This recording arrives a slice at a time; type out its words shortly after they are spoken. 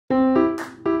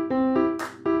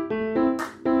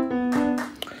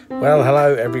Well,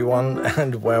 hello everyone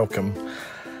and welcome.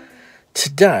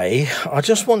 Today I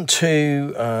just want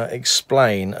to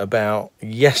explain about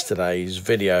yesterday's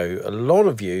video. A lot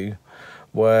of you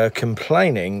were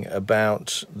complaining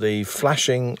about the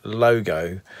flashing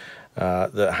logo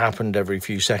that happened every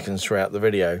few seconds throughout the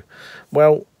video.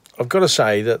 Well, I've got to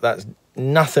say that that's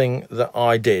nothing that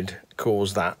I did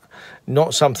cause that.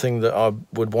 Not something that I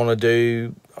would want to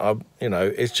do. You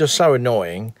know, it's just so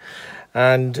annoying,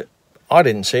 and I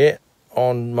didn't see it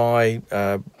on my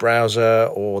browser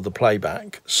or the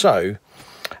playback. So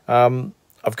I've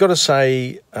got to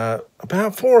say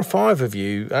about 4 or 5 of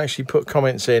you actually put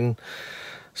comments in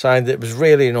saying that it was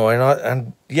really annoying.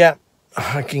 And yeah,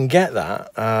 I can get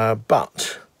that,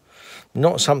 but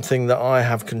not something that I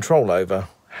have control over.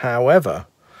 However,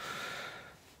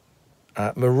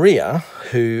 Maria,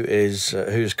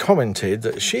 who's commented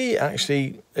that she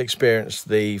actually experienced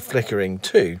the flickering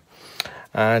too,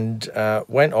 and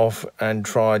went off and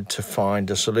tried to find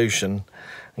a solution,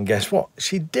 and guess what?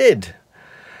 She did.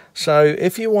 So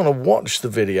if you want to watch the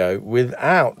video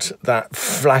without that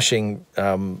flashing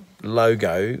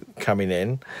logo coming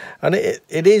in, and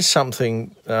it is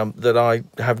something that I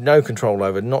have no control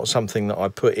over, not something that I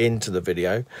put into the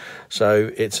video,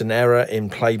 so it's an error in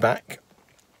playback.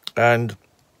 And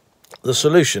the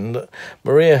solution that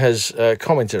Maria has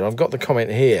commented, I've got the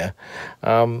comment here.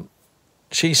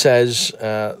 She says,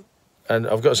 and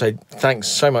I've got to say thanks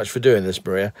so much for doing this,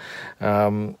 Maria.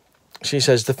 She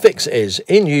says the fix is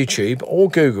in YouTube or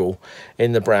Google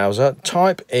in the browser,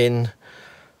 type in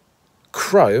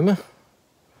Chrome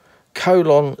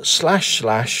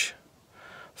 //flags.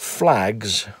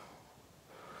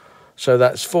 So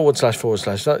that's / Chrome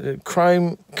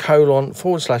 /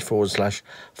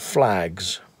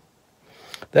 //flags.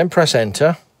 Then press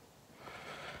enter.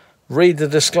 Read the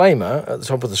disclaimer at the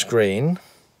top of the screen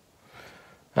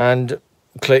and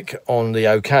click on the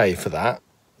OK for that.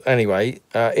 Anyway,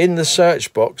 in the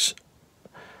search box,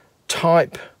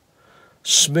 type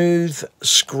smooth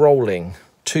scrolling,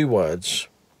 2 words.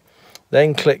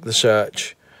 Then click the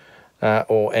search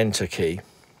or enter key.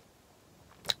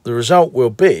 The result will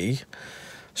be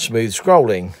smooth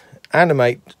scrolling.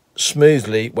 Animate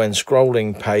smoothly when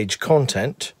scrolling page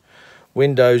content.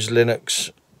 Windows,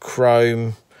 Linux,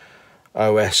 Chrome,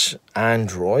 OS,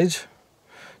 Android.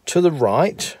 To the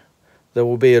right, there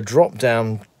will be a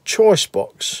drop-down choice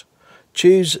box.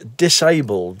 Choose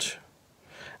disabled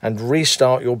and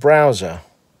restart your browser.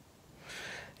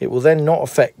 It will then not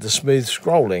affect the smooth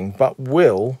scrolling, but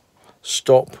will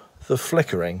stop the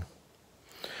flickering.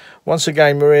 Once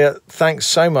again, Maria, thanks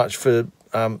so much for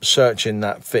searching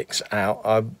that fix out.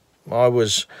 I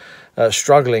was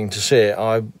struggling to see it.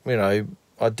 I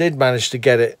did manage to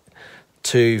get it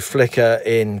to flicker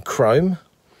in Chrome.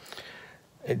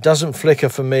 It doesn't flicker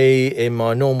for me in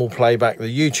my normal playback, the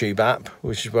YouTube app,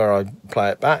 which is where I play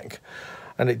it back,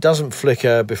 and it doesn't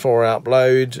flicker before I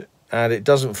upload, and it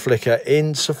doesn't flicker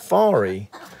in Safari.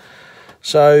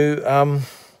 So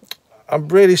I'm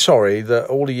really sorry that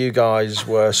all of you guys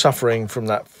were suffering from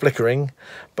that flickering,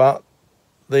 but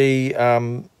the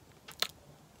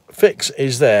fix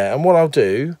is there. And what I'll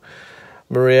do,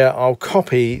 Maria, I'll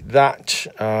copy that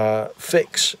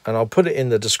fix and I'll put it in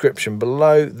the description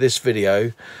below this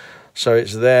video, so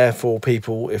it's there for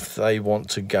people if they want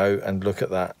to go and look at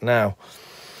that. Now,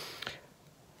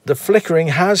 the flickering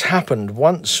has happened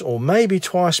once or maybe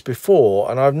twice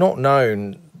before, and I've not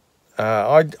known.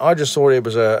 I just thought it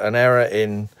was an error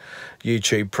in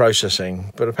YouTube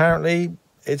processing, but apparently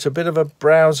it's a bit of a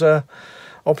browser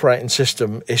operating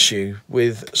system issue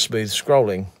with smooth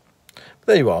scrolling. But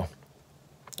there you are.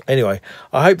 Anyway,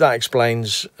 I hope that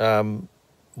explains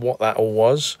what that all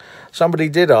was. Somebody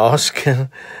did ask,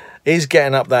 is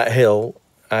getting up that hill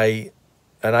an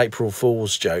April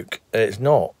Fool's joke? It's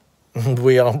not.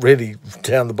 We are really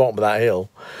down the bottom of that hill,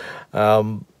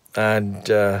 and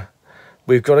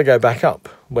we've got to go back up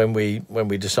when we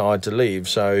decide to leave.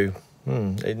 So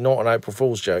it's not an April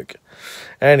Fool's joke.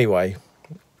 Anyway,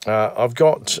 I've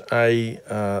got a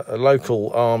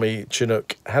local Army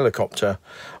Chinook helicopter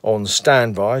on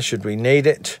standby should we need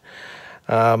it.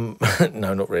 No,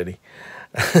 not really.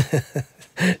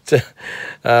 But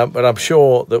I'm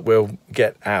sure that we'll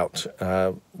get out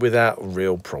without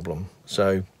real problem.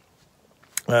 So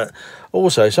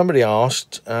also, somebody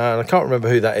asked, and I can't remember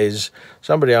who that is.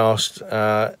 Somebody asked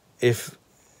if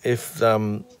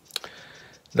that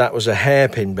was a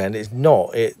hairpin bend. It's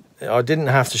not. I didn't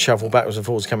have to shuffle backwards and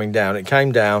forwards coming down. It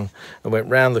came down and went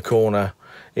round the corner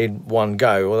in one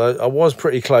go. Although I was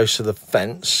pretty close to the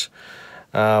fence,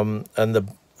 and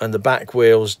the back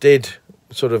wheels did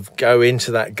sort of go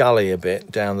into that gully a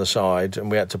bit down the side, and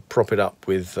we had to prop it up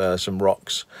with some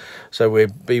rocks. So we'll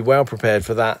be well prepared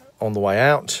for that on the way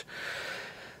out.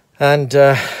 And, you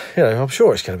know, I'm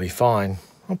sure it's going to be fine.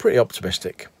 I'm pretty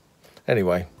optimistic.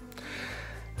 Anyway,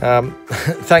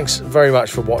 thanks very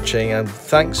much for watching, and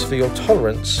thanks for your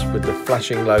tolerance with the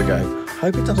flashing logo.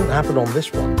 Hope it doesn't happen on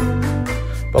this one.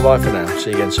 Bye-bye for now.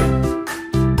 See you again soon.